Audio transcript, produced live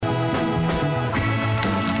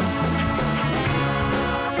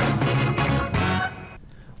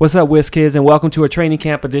What's up, Wiz Kids, and welcome to a training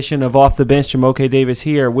camp edition of Off the Bench. Jamoke Davis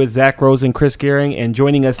here with Zach Rose and Chris Gehring, and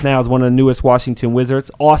joining us now is one of the newest Washington Wizards,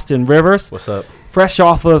 Austin Rivers. What's up? Fresh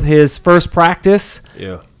off of his first practice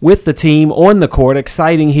with the team on the court.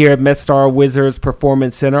 Exciting here at MetStar Wizards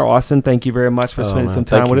Performance Center. Austin, thank you very much for spending some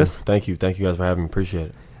time with us. Thank you guys for having me.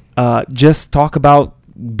 Appreciate it. Just talk about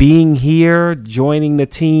being here, joining the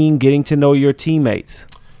team, getting to know your teammates.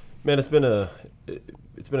 Man, it's been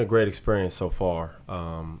a great experience so far.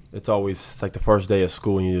 It's like the first day of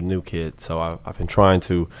school and you're a new kid. So I've been trying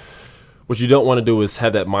to. What you don't want to do is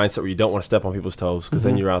have that mindset where you don't want to step on people's toes, because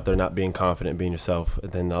then you're out there not being confident, being yourself.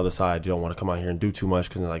 And then the other side, you don't want to come out here and do too much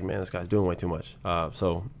because you're like, man, this guy's doing way too much.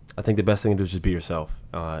 So I think the best thing to do is just be yourself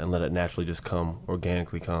and let it naturally just come,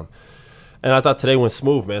 organically come. And I thought today went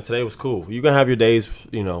smooth, man. Today was cool. You're going to have your days,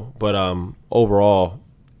 but overall,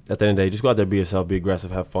 at the end of the day, just go out there, be yourself, be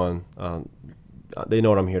aggressive, have fun. They know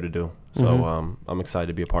what I'm here to do. So I'm excited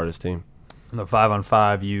to be a part of this team. On the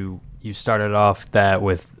 5-on-5, you started off that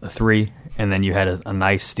with a 3, and then you had a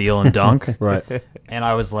nice steal and dunk. Right. And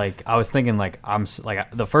I was thinking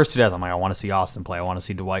the first 2 days, I'm like, I want to see Austin play. I want to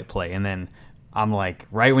see Dwight play. And then I'm like,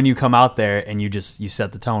 right when you come out there and you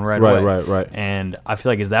set the tone right away. Right. And I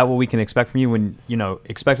feel like, is that what we can expect from you when,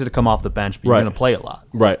 expected to come off the bench, but you're going to play a lot?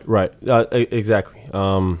 Right. Exactly.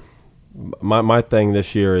 My thing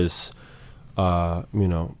this year is,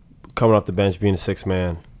 coming off the bench, being a 6th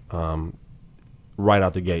man, right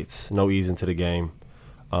out the gates, no ease into the game,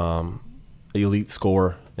 elite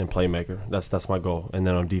scorer and playmaker. That's my goal. And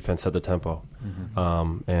then on defense, set the tempo.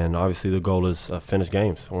 And obviously the goal is finish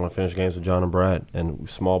games. I want to finish games with John and Brad, and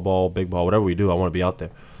small ball, big ball, whatever we do, I want to be out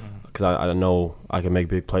there because I know I can make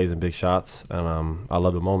big plays and big shots, and I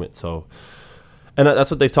love the moment. So, and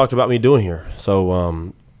that's what they've talked about me doing here.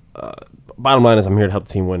 So, bottom line is I'm here to help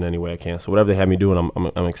the team win any way I can. So whatever they have me doing,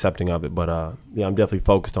 I'm accepting of it. But I'm definitely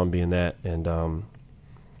focused on being that. And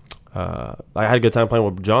I had a good time playing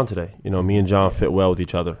with John today. Me and John fit well with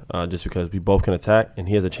each other, just because we both can attack, and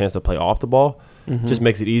he has a chance to play off the ball. Just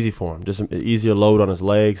makes it easy for him. Just an easier load on his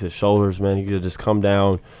legs, his shoulders. Man, he could just come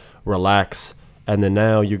down, relax, and then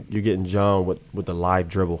now you're getting John with the live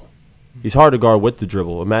dribble. He's hard to guard with the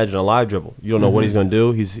dribble. Imagine a live dribble. You don't know what he's going to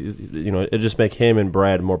do. He's it just make him and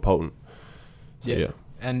Brad more potent. So, yeah.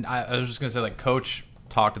 And I was just going to say, Coach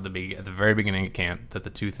talked at the very beginning of camp that the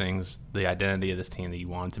two things, the identity of this team that you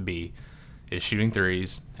want it to be, is shooting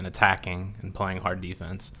threes and attacking and playing hard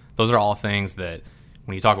defense. Those are all things that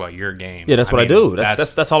when you talk about your game. Yeah, that's what I do.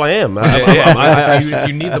 That's all I am. If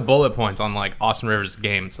you need the bullet points on Austin Rivers'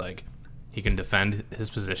 game, it's he can defend his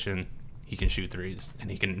position, he can shoot threes, and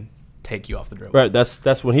he can take you off the dribble. Right.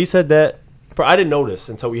 That's when he said that. I didn't notice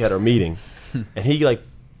until we had our meeting, and he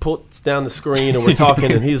puts down the screen and we're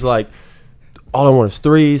talking, and he's like, all I want is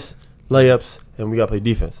threes, layups, and we got to play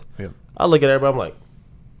defense. Yep. I look at everybody, I'm like,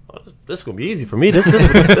 this is going to be easy for me.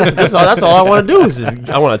 That's all I want to do is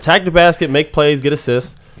I want to attack the basket, make plays, get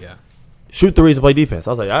assists, shoot threes, and play defense. I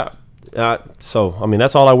was like, that's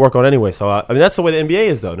all I work on anyway. So, that's the way the NBA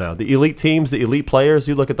is, though, now. The elite teams, the elite players,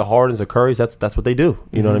 you look at the Hardens, the Currys, that's what they do.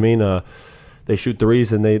 You know what I mean? They shoot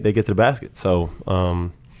threes and they get to the basket. So,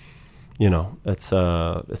 it's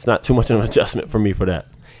not too much of an adjustment for me for that.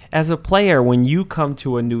 As a player, when you come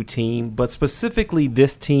to a new team, but specifically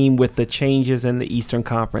this team with the changes in the Eastern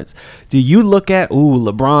Conference, do you look at,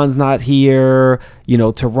 LeBron's not here,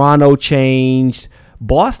 Toronto changed,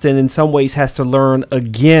 Boston in some ways has to learn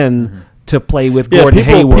again to play with Gordon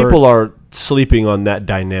Hayward. People are sleeping on that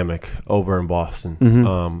dynamic over in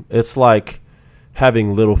Boston. It's like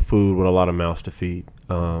having little food with a lot of mouths to feed.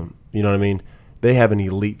 You know what I mean? They have an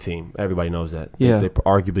elite team. Everybody knows that. Yeah. They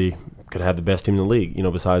arguably could have the best team in the league,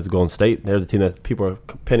 besides Golden State. They're the team that people are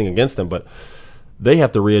pinning against them, but they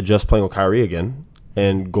have to readjust playing with Kyrie again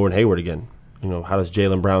and Gordon Hayward again. How does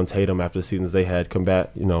Jaylen Brown, Tatum, after the seasons they had, come back?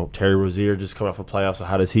 Terry Rozier just coming off a playoff, so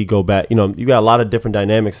how does he go back? You got a lot of different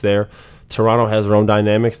dynamics there. Toronto has their own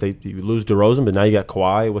dynamics. You lose DeRozan, but now you got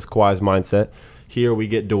Kawhi. What's Kawhi's mindset? Here we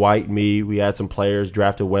get Dwight, we add some players,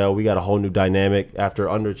 drafted well. We got a whole new dynamic after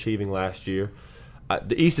underachieving last year.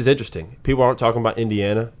 The East is interesting. People aren't talking about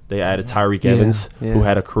Indiana. They added Tyreek Evans, who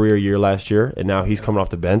had a career year last year, and now he's coming off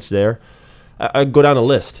the bench there. I go down the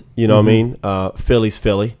list. You know what I mean? Philly's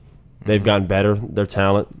Philly. They've gotten better. Their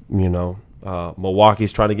talent,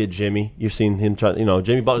 Milwaukee's trying to get Jimmy. You've seen him try.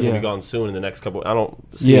 Jimmy Butler's going to be gone soon in the next couple. I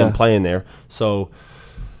don't see him playing there. So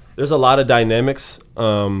there's a lot of dynamics.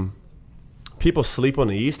 People sleep on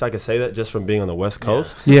the East. I can say that just from being on the West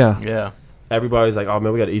Coast. Yeah. Everybody's like, oh,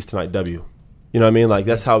 man, we got an East tonight W. You know what I mean? Like,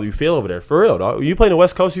 that's how you feel over there. For real, dog. You play in the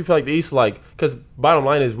West Coast, you feel like the East, like, because bottom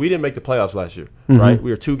line is we didn't make the playoffs last year, right? We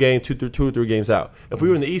were two or three games out. If we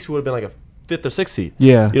were in the East, we would have been like a 5th or 6th seed. Yeah.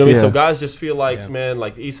 You know what I mean? yeah. So guys just feel like, man,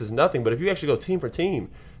 like the East is nothing. But if you actually go team for team,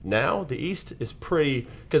 now the East is pretty,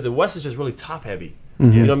 because the West is just really top heavy. You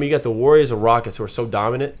know what I mean? You got the Warriors and Rockets who are so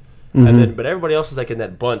dominant, and then but everybody else is like in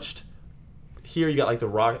that bunched. Here you got like the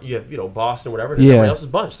Rock, you have Boston, whatever. And everybody else is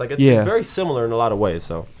bunched. Like it's very similar in a lot of ways.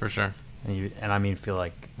 So For sure. And I mean, feel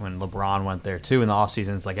like when LeBron went there too in the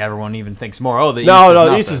offseason, it's like everyone even thinks more. Oh, the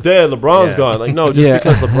the East is dead. LeBron's gone. Like no, just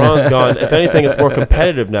because LeBron's gone. If anything, it's more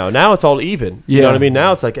competitive now. Now it's all even. You know what I mean?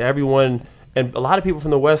 Now it's like everyone, and a lot of people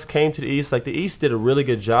from the West came to the East. Like the East did a really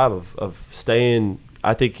good job of staying.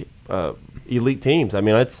 I think elite teams. I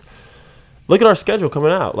mean, look at our schedule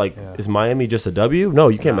coming out. Like, is Miami just a W? No,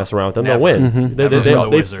 you can't mess around with them. They'll win.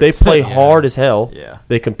 They play hard as hell. Yeah.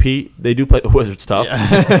 They compete. They do play the Wizards tough.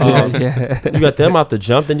 You got them off the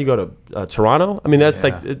jump. Then you go to Toronto. I mean, that's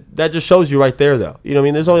that just shows you right there, though. You know what I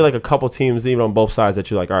mean? There's only like a couple teams even on both sides that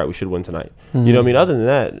you're like, all right, we should win tonight. You know what I mean? Other than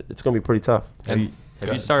that, it's going to be pretty tough.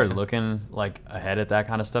 Have you started looking like ahead at that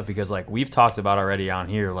kind of stuff? Because like we've talked about already on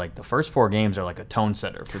here, like the first 4 games are like a tone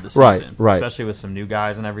setter for the season, right. Especially with some new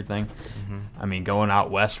guys and everything. I mean, going out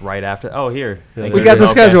west right after. Oh, here We got the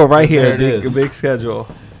schedule right here. There it is. Big schedule.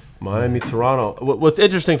 Miami, Toronto. What's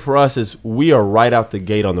interesting for us is we are right out the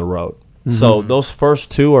gate on the road. So those first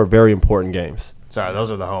 2 are very important games. Sorry,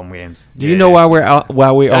 those are the home games. Do you know why we're out?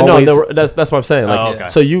 Why we always? No, that's what I'm saying. Like, Oh, okay.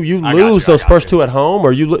 so you I got lose you, I those got first you. 2 at home,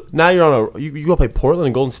 or now you're on you go play Portland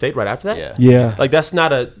and Golden State right after that. Yeah. Yeah. Like that's not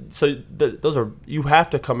those are you have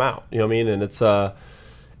to come out. You know what I mean? And it's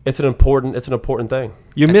an important thing.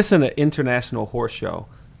 You're missing an international horse show.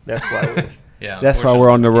 That's why. That's why unfortunately, we're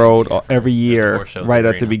on the road yeah. every year, horse show in right the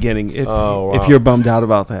at the arena. beginning. Wow. If you're bummed out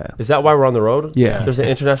about that. Is that why we're on the road? Yeah. There's an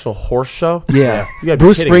international horse show. Yeah. You gotta be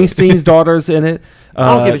Bruce kidding me. Springsteen's daughter's in it. I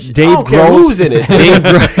don't give a shit. Dave I don't care Grohl. who's in it. Dave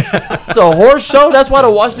Grohl. It's a horse show. That's why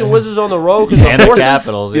the Washington Wizards are on the road because And the the horses.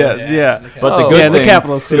 Capitals. Yeah. But the Oh. good Yeah, the thing,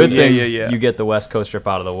 Capitals, too. Good Yeah, thing yeah. you get the West Coast trip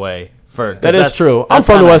out of the way first. That is true. I'm that's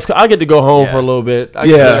from the kinda- West Coast. I get to go home Yeah. for a little bit. I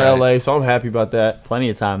Yeah. get to LA, so I'm happy about that. Plenty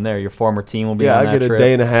of time there. Your former team will be Yeah, on I that get trip. a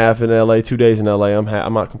day and a half in LA, 2 days in LA. I'm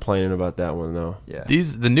not complaining about that one though. Yeah.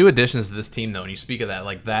 The new additions to this team, though, and you speak of that,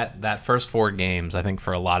 like that first 4 games, I think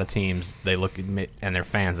for a lot of teams, they look at and their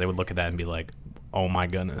fans, they would look at that and be like, "Oh my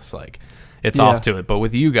goodness, like it's Yeah. off to it." But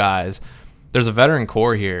with you guys, there's a veteran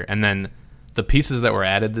core here, and then the pieces that were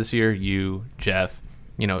added this year, you, Jeff,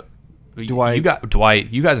 Dwight.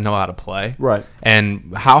 you guys know how to play, Right.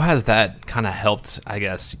 And how has that kind of helped? I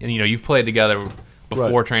guess you've played together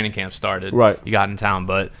before training camp started, Right. You got in town,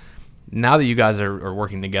 but now that you guys are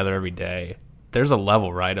working together every day, there's a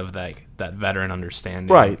level, right, of that veteran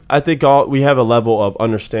understanding. Right. I think we have a level of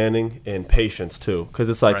understanding and patience too, because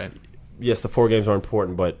it's like, Right. yes, the 4 games are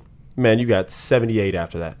important, but man, you got 78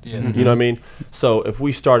 after that. Yeah. You know what I mean? So if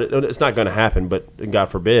we started, it's not going to happen, but God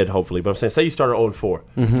forbid, hopefully. But I'm saying, say you started 0-4.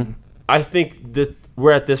 I think that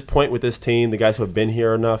we're at this point with this team, the guys who have been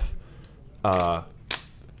here enough.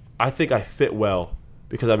 I think I fit well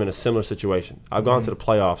because I'm in a similar situation. I've gone to the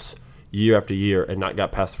playoffs year after year and not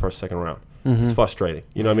got past the first, second round. It's frustrating.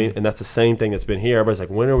 You know what I mean? And that's the same thing that's been here. Everybody's like,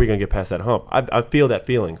 when are we going to get past that hump? I feel that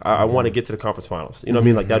feeling. I want to get to the conference finals. You know what I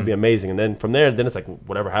mean? Like, that'd be amazing. And then from there, then it's like,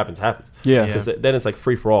 whatever happens, happens. Yeah. Because then it's like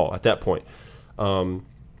free for all at that point.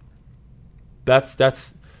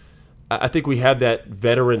 That's. I think we have that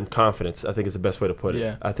veteran confidence, I think is the best way to put it.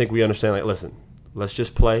 Yeah. I think we understand, like, listen, let's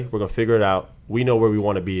just play. We're going to figure it out. We know where we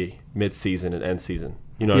want to be mid-season and end season.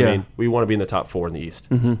 You know what I Yeah. mean? We want to be in the top 4 in the East.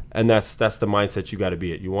 And that's the mindset you got to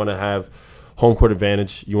be at. You want to have home court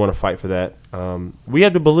advantage. You want to fight for that. We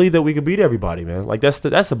have to believe that we could beat everybody, man. Like, that's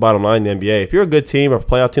the bottom line in the NBA. If you're a good team or a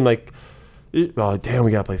playoff team, like, oh, damn,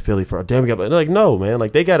 we got to play Philly for – damn, we got to play – like, no, man.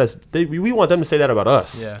 Like, they got us – we want them to say that about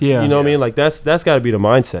us. Yeah. Yeah. You know what I mean? Like, that's got to be the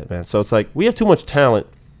mindset, man. So it's like we have too much talent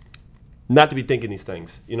not to be thinking these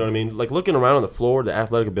things. You know what I mean? Like, looking around on the floor, the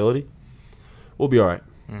athletic ability, we'll be all right.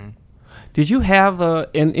 Did you have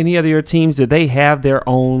in any of your teams? Did they have their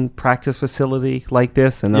own practice facility like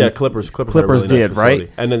this? And Yeah, Clippers had a really nice did, facility.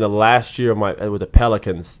 right? And then the last year with the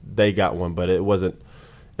Pelicans, they got one, but it wasn't.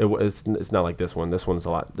 It's not like this one. This one's a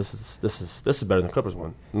lot. This is better than the Clippers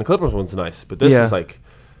one. And the Clippers one's nice, but this Yeah. is like,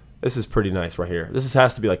 this is pretty nice right here. This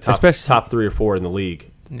has to be like top Especially- top 3 or 4 in the league.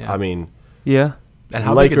 Yeah. I mean, Yeah, And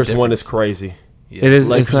how big a Lakers one is difference- crazy. Yeah. it is.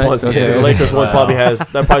 Lakers it's nice. one's Okay. the Lakers one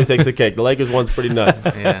probably takes the cake. The Lakers one's pretty nuts.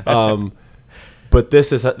 Yeah. But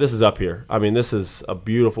this is up here. I mean, this is a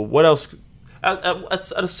beautiful. What else? At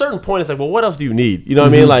a certain point, it's like, well, what else do you need? You know what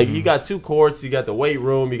I mean? Like, you got 2 courts, you got the weight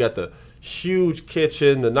room, you got the huge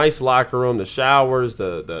kitchen, the nice locker room, the showers,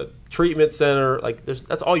 the treatment center. Like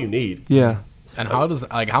that's all you need. Yeah. And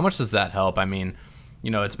how much does that help? I mean,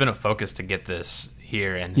 it's been a focus to get this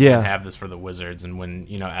here and have this for the Wizards. And when,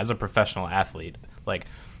 as a professional athlete, like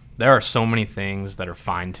there are so many things that are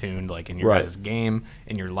fine tuned, like in your guys' game,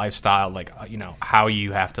 in your lifestyle, like, how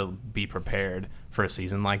you have to be prepared for a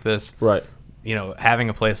season like this. Right. Having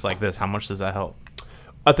a place like this, how much does that help?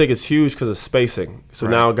 I think it's huge because of spacing. So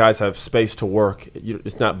now guys have space to work.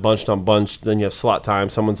 It's not bunched on bunched. Then you have slot time.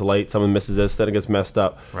 Someone's late. Someone misses this. Then it gets messed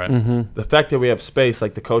up. Right. Mm-hmm. The fact that we have space,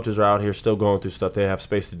 like the coaches are out here still going through stuff. They have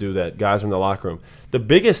space to do that. Guys are in the locker room. The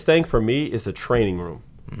biggest thing for me is the training room.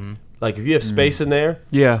 Mm-hmm. Like if you have space in there,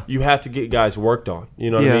 you have to get guys worked on.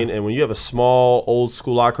 You know what I mean? And when you have a small, old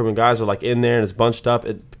school locker room and guys are like in there and it's bunched up,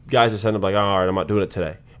 guys just end up like, all right, I'm not doing it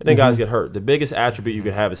today. And then guys get hurt. The biggest attribute you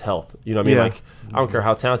can have is health. You know what I mean? Like, I don't care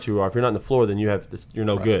how talented you are. If you're not on the floor, then you're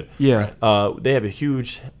no good. Yeah. They have a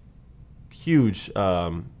huge weight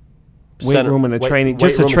room and a training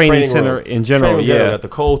center in general. Got the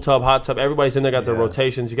cold tub, hot tub. Everybody's in there. Got their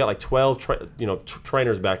rotations. You got like 12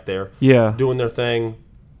 trainers back there. Doing their thing.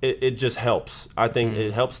 It just helps. I think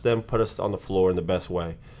it helps them put us on the floor in the best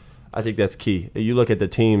way. I think that's key. You look at the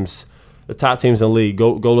teams. The top teams in the league,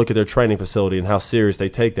 go look at their training facility and how serious they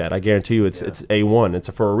take that. I guarantee you it's A1. It's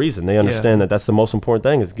for a reason. They understand that that's the most important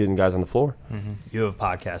thing is getting guys on the floor. Mm-hmm. You have a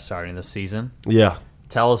podcast starting this season. Yeah.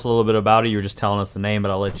 Tell us a little bit about it. You were just telling us the name,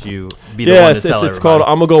 but I'll let you be the one to tell everybody. It's called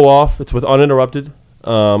I'm Gonna Go Off. It's with Uninterrupted.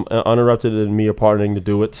 Uninterrupted and me are partnering to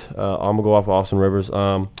do it. I'm Gonna Go Off with Austin Rivers.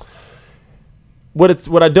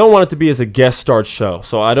 What I don't want it to be is a guest starred show.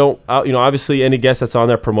 So obviously any guest that's on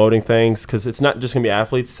there promoting things, because it's not just gonna be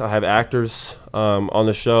athletes. I have actors on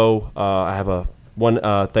the show. I have one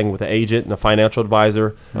thing with an agent and a financial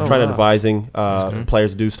advisor, advising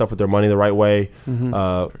players to do stuff with their money the right way.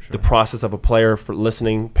 The process of a player for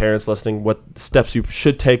listening, parents listening, what steps you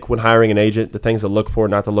should take when hiring an agent, the things to look for,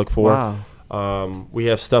 not to look for. We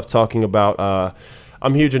have stuff talking about.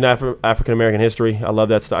 I'm huge in African American history. I love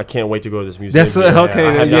that stuff. I can't wait to go to this museum. That's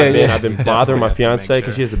okay. I've been bothering my fiance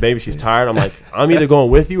because she has a baby. She's tired. I'm like, I'm either going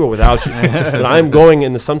with you or without you. But I'm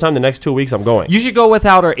going sometime the next 2 weeks. I'm going. You should go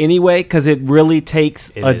without her anyway because it really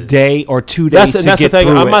takes a day or 2 days to get through it. That's the thing.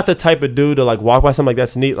 I'm not the type of dude to like walk by something like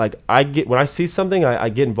that's neat. Like when I see something, I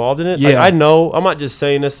get involved in it. Like, I know I'm not just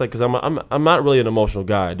saying this like because I'm not really an emotional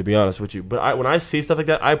guy, to be honest with you. But when I see stuff like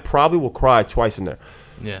that, I probably will cry twice in there.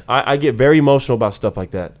 Yeah, I get very emotional about stuff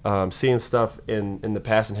like that. Seeing stuff in the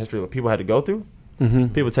past and history that people had to go through.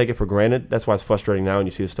 People take it for granted. That's why it's frustrating now when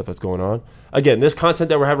you see the stuff that's going on. Again, this content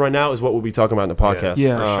that we're having right now is what we'll be talking about in the podcast.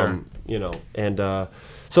 For sure.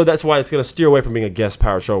 So that's why it's going to steer away from being a guest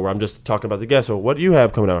power show where I'm just talking about the guests. So what do you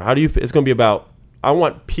have coming out? How do you? It's going to be about. I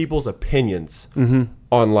want people's opinions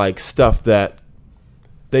on like stuff that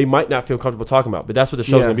they might not feel comfortable talking about, but that's what the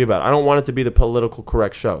show's going to be about. I don't want it to be the political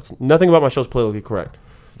correct show. Nothing about my show is politically correct.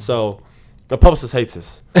 So the publicist hates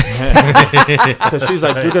this. Because she's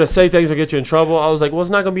like, you're going to say things that get you in trouble. I was like, well, it's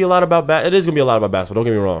not going to be a lot about it is going to be a lot about basketball.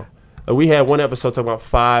 Don't get me wrong. We had one episode talking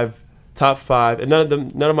about top five, and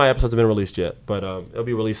none of my episodes have been released yet, but it'll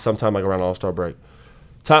be released sometime like around All-Star break.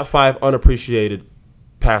 Top 5 unappreciated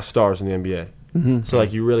past stars in the NBA. So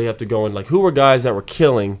like you really have to go in like who were guys that were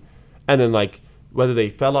killing, and then like whether they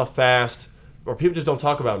fell off fast or people just don't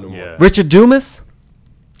talk about them anymore. Richard Dumas?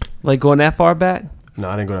 Like going that far back? No,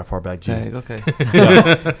 I didn't go that far back, G. Okay.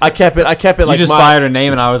 No, I kept it like you just fired a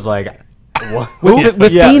name, and I was like, what?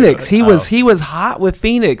 With Phoenix, he was hot with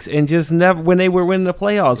Phoenix, and just never when they were winning the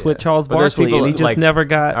playoffs with Charles Barkley, and he just never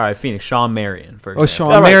got. All right, Phoenix, Sean Marion, for example.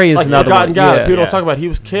 Sean Marion's like another forgotten one. guy. People don't talk about. He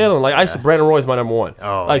was killing. Like Brandon Roy's my number one.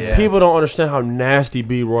 People don't understand how nasty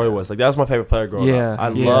B. Roy was. Like that was my favorite player growing up. I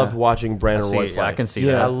loved watching Brandon Roy play. I can see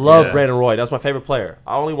that. I love Brandon Roy. That's my favorite player.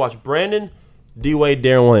 I only watched Brandon, D. Wade,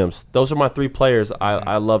 Darren Williams. Those are my 3 players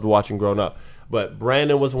I loved watching growing up. But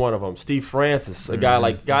Brandon was one of them. Steve Francis, a guy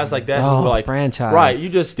like guys like that who were like franchise. Right, you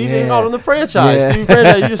just Steve ain't called him the franchise. Steve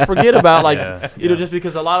Franchise, you just forget about just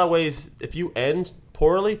because a lot of ways if you end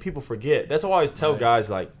poorly, people forget. That's why I always tell guys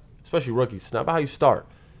like, especially rookies, it's not about how you start.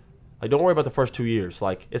 Like don't worry about the first 2 years.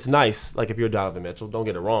 Like it's nice, like if you're Donovan Mitchell, don't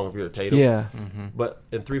get it wrong if you're a Tatum. Yeah. But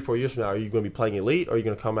in 3-4 years from now, are you going to be playing elite or are you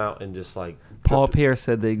going to come out and just like Paul Pierce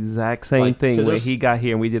said the exact same thing when he got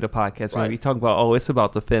here and we did a podcast. Right. He talked about, it's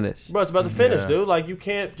about the finish. Bro, it's about the finish, dude. Like, you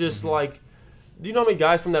can't just, like... Do you know how many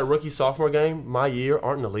guys from that rookie-sophomore game, my year,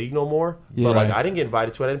 aren't in the league no more? Yeah. But, like, I didn't get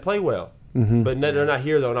invited to it. I didn't play well. But they're not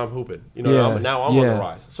here, though, and I'm hooping. You know, now I'm on the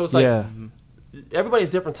rise. So it's like... Everybody's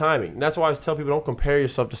different timing. And that's why I always tell people, don't compare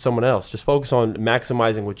yourself to someone else. Just focus on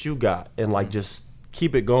maximizing what you got and, like, just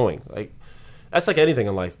keep it going. Like... That's like anything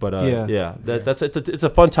in life, but Yeah. it's a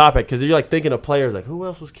fun topic because you're like thinking of players like who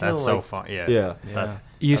else was killing. That's so like, fun. Yeah. Yeah. That's,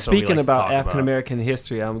 You that's what we speaking like to about talk African American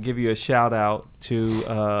history, I'm gonna give you a shout out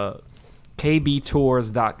to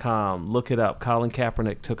KBTours.com. Look it up. Colin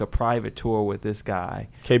Kaepernick took a private tour with this guy.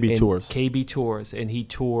 KB Tours. KB Tours, and he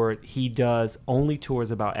toured. He does only tours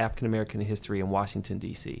about African American history in Washington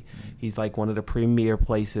D.C. He's like one of the premier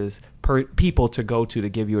places people to go to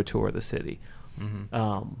give you a tour of the city.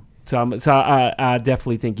 So I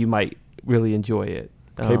definitely think you might really enjoy it.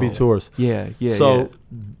 KB Tours. Yeah. So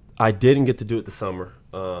I didn't get to do it this summer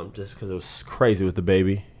just because it was crazy with the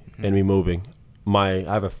baby and me moving. I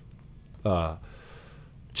have a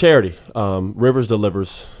charity, Rivers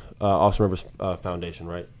Delivers, Austin Rivers Foundation,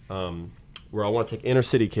 right? Where I want to take inner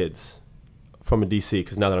city kids from DC,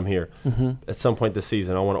 because now that I'm here, at some point this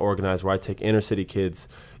season, I want to organize where I take inner city kids,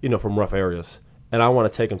 from rough areas, and I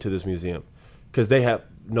want to take them to this museum because they have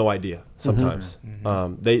no idea sometimes.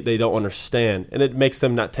 They don't understand, and it makes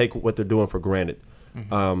them not take what they're doing for granted.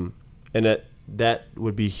 And that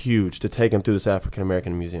would be huge to take them through this African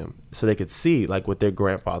American museum so they could see like what their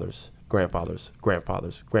grandfathers had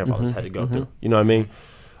to go through. You know what I mean?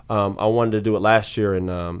 I wanted to do it last year in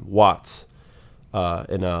Watts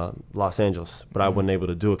in Los Angeles, but I wasn't able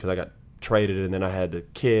to do it because I got traded, and then I had the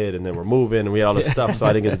kid, and then we're moving, and we had all this stuff, so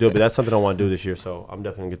I didn't get to do it. But that's something I want to do this year, so I'm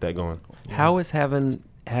definitely gonna get that going. How is having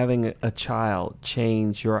a child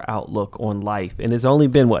change your outlook on life? And it's only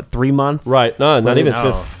been 3 months? Right? No, not even. No,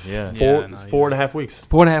 It's been yeah. 4.5 weeks.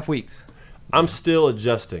 4.5 weeks. I'm still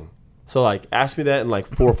adjusting. So like, ask me that in like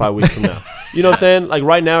 4 or 5 weeks from now. You know what I'm saying? Like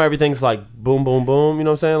right now, everything's like boom, boom, boom. You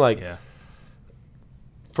know what I'm saying? Like,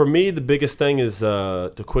 for me, the biggest thing is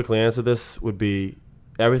to quickly answer this would be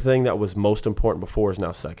everything that was most important before is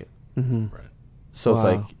now second. Right. So it's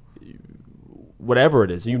like whatever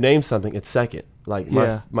it is, you name something, it's second. Like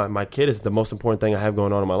my kid is the most important thing I have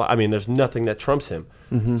going on in my life. I mean, there's nothing that trumps him.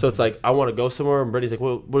 So it's like I want to go somewhere, and Brittany's like,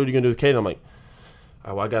 "Well, what are you gonna do with Kate?" And I'm like,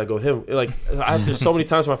 "Oh, well, I gotta go with him." Like there's so many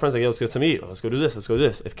times my friends like, "Yo, let's get some eat. Let's go do this. Let's go do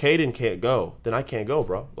this." If Caden can't go, then I can't go,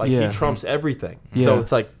 bro. Like he trumps everything. So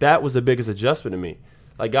it's like that was the biggest adjustment to me.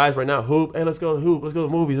 Like guys right now, hoop, hey, let's go to hoop, let's go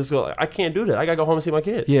to movies, let's go. I can't do that. I gotta go home and see my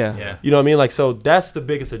kid. Yeah. You know what I mean? Like, so that's the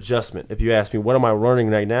biggest adjustment. If you ask me, what am I learning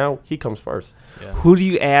right now? He comes first. Yeah. Who do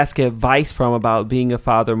you ask advice from about being a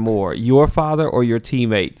father more, your father or your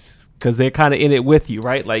teammates? Because they're kind of in it with you,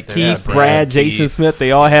 right? Like Keith, Brad, Jason Smith,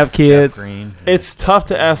 they all have kids. Green. It's tough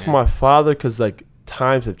to ask my father because like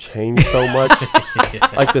times have changed so much.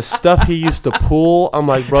 Like the stuff he used to pull, I'm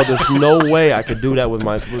like, bro, there's no way I could do that with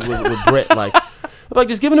with Britt. Like,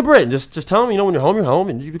 just give him to Britt and just tell him, when you're home,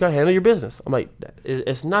 and you got to handle your business. I'm like,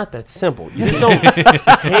 it's not that simple. You just don't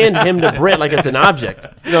hand him to Britt like it's an object.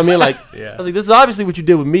 You know what I mean? Like, I was like, this is obviously what you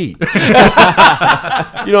did with me. You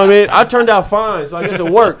know what I mean? I turned out fine, so I guess it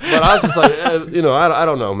worked. But I was just like, I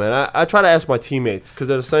don't know, man. I try to ask my teammates because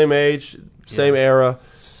they're the same age, same era.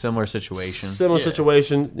 Similar situation.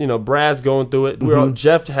 Situation. Brad's going through it. We're all,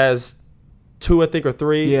 Jeff has 2, I think, or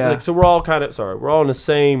 3. Yeah. Like, so we're all we're all in the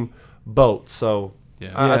same boat. So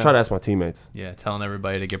I try to ask my teammates. Yeah, telling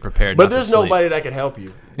everybody to get prepared. But there's nobody that can help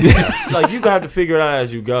you. Like, you have to figure it out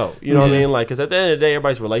as you go. You know what I mean? Like, because at the end of the day,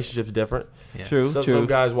 everybody's relationship's different. Yeah. True. Some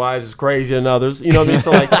guys' wives is crazier than others. You know what I mean?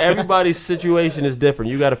 So, like, everybody's situation is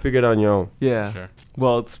different. You got to figure it out on your own. Yeah. Sure.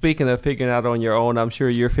 Well, speaking of figuring out on your own, I'm sure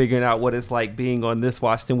you're figuring out what it's like being on this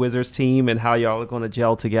Washington Wizards team and how y'all are going to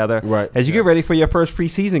gel together. Right. As you get ready for your first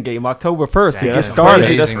preseason game, October 1st. Yeah, It that's gets started.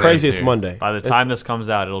 Crazy. That's Amazing crazy. this It's year. Monday. By the time this comes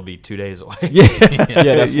out, it'll be 2 days away.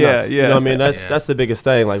 That's nuts. You know what I mean? Yeah. That's the biggest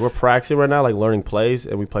thing. Like, we're practicing right now, like learning plays,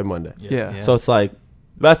 and we play Monday. Yeah. So it's like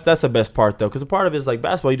that's the best part though, because the part of it is like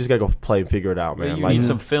basketball. You just gotta go play and figure it out, man. You Like, need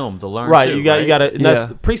some film to learn. right? too, You got to. And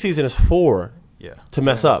that's Yeah. preseason is for Yeah. to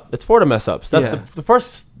mess up. It's for the mess ups. That's Yeah. the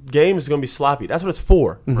first game is gonna be sloppy. That's what it's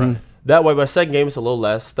for. Right. That way, by the second game it's a little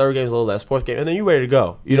less. Third game is a little less. Fourth game, and then you ready to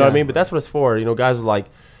go. You know what I mean? But that's what it's for. Guys are like.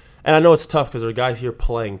 And I know it's tough because there are guys here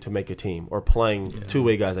playing to make a team or playing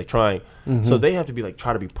two-way guys, like trying. So they have to be like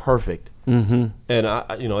try to be perfect. And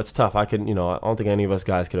it's tough. I don't think any of us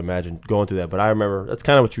guys can imagine going through that. But I remember that's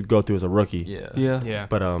kind of what you go through as a rookie. Yeah. Yeah.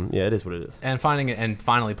 But it is what it is. And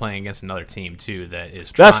finally playing against another team too that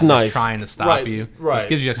is That's nice. trying to stop Right, you. right.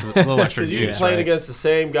 This gives you a little extra Because you're juice. playing Right? against the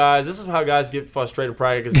same guys. This is how guys get frustrated in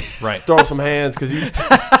practice. Right. Throw some hands because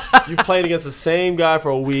you playing against the same guy for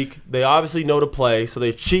a week. They obviously know to play, so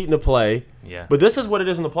they're cheating to play. Yeah. But this is what it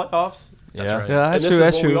is in the playoffs. That's right. Yeah, that's and this true. is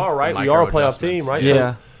That's what true. we are, right? The We are a micro playoff team, adjustments. right?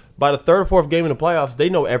 Yeah. So by the third or fourth game in the playoffs, they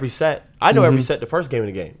know every set. I know every set the first game of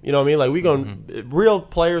the game. You know what I mean? Like, we going real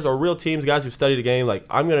players or real teams, guys who study the game, like,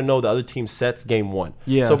 I'm going to know the other team sets game 1.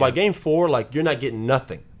 Yeah. So by game 4, like, you're not getting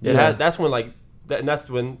nothing. Yeah. That's when, like, and that's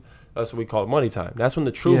what we call money time. That's when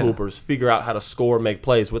the true hoopers figure out how to score, make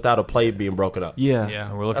plays without a play being broken up. Yeah.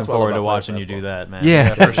 And we're looking That's what I forward love to about watching playing you do that, man.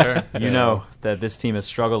 Yeah. For sure. You know that this team has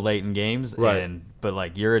struggled late in games, Right. but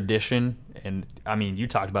like your addition, and I mean, you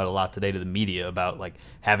talked about it a lot today to the media about like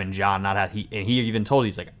having John not have and he even told you,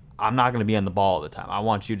 he's like, I'm not going to be on the ball all the time. I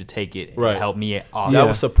want you to take it and Right. help me off. That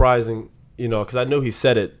was surprising, because I knew he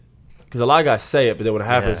said it. Because a lot of guys say it, but then when it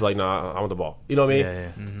happens, Yeah. like, nah, I want the ball. You know what I mean?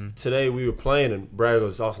 Yeah. Today we were playing, and Brad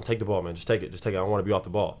goes, Austin, take the ball, man. Just take it. I don't want to be off the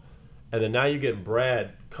ball. And then now you get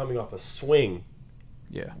Brad coming off a swing.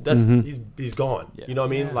 Yeah. That's he's gone. You know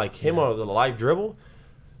what I mean? Like him on the live dribble.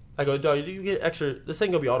 I go, dog, you get extra. This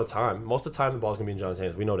ain't gonna be all the time. Most of the time, the ball's gonna be in John's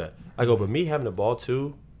hands. We know that. I go, but me having the ball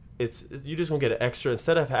too, you just gonna get an extra.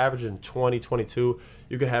 Instead of averaging 20, 22,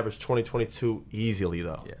 you could average 20, 22 easily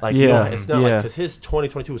though. Like it's not like because his 20,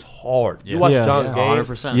 22 is hard. You watch John's games.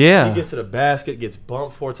 100%. Yeah. He gets to the basket, gets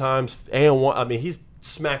bumped 4 times, and one. I mean, he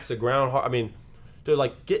smacks the ground hard. I mean, dude,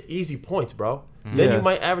 like get easy points, bro. Then you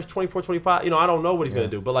might average 24, 25. I don't know what he's gonna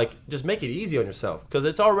do, but like just make it easy on yourself because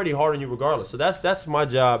it's already hard on you regardless. So that's my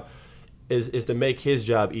job, is to make his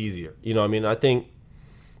job easier. You know what I mean? I think.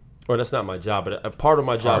 Or that's not my job, but a part of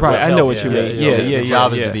my job. Right, will I know help. what you mean. Your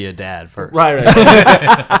job is yeah. to be a dad first. Right.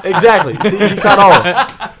 Exactly. See, you caught on.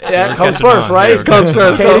 Yeah, it comes catching first, on. right? Yeah, Comes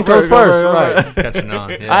first. Caden comes first. Right. Catching on.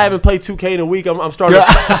 Yeah. I haven't played 2K in a week. I'm starting.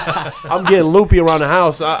 I'm getting loopy around the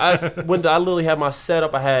house. I literally had my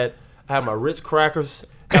setup. I had my Ritz crackers,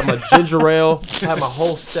 had my ginger ale, I had my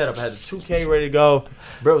whole setup. I had the 2K ready to go.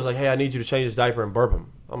 Brett was like, "Hey, I need you to change his diaper and burp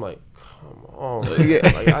him." I'm like, "Come on."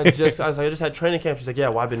 Like, I just had training camp. She's like, "Yeah,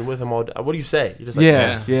 well, I've been with him all day." What do you say? You're just like,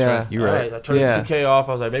 Yeah. You're all right. right. I turned the 2K off.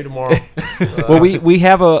 I was like, maybe tomorrow. Well, we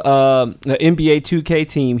have a NBA 2K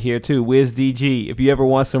team here too, Wiz DG. If you ever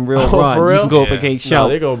want some real run, for you real? can go up Yeah. against No, Shump.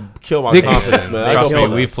 they're gonna kill my They- confidence, man. I Trust go me,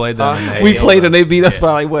 for we've this. played them. and We they played killed and they us. beat us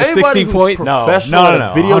by like what, Anybody 60 who's points? professional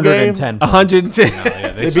at a video game, 110 points. 110.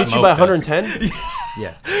 Yeah, they beat you smoked by us. 110.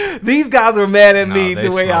 Yeah. These guys are mad at No, me they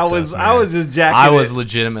the way I smoked was. us, I man. was just jacking. I was it.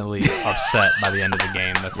 legitimately upset by the end of the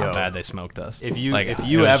game. That's how bad they smoked us. If you Like, if it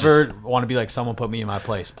you was ever just- want to be like someone put me in my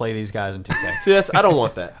place, play these guys in 2K. See, I don't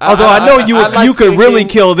want that. Although I know you like you could really thinking-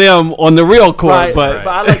 kill them on the real court, Right, but but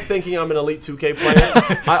I like thinking I'm an elite 2K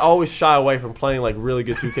player. I always shy away from playing like really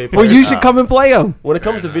good 2K players. well, you should come and play them. When it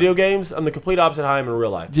comes to video games, I'm the complete opposite of how I am in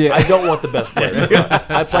real life. Yeah. I don't want the best players.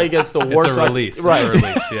 I play against the worst. It's a release. Right. It's a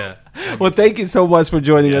release. Yeah. Well, thank you so much for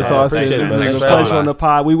joining us, I Austin. appreciate it, This man. is Thanks a for having pleasure me. on the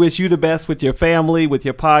pod. We wish you the best with your family, with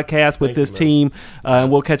your podcast, with Thank this you, man. team, and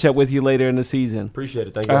we'll catch up with you later in the season. Appreciate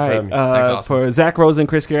it. Thank you All for right. having me. Thanks, Austin. For Zach Rose and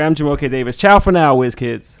Chris Gary, I'm Jamoke Davis. Ciao for now, Whiz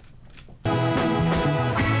Kids.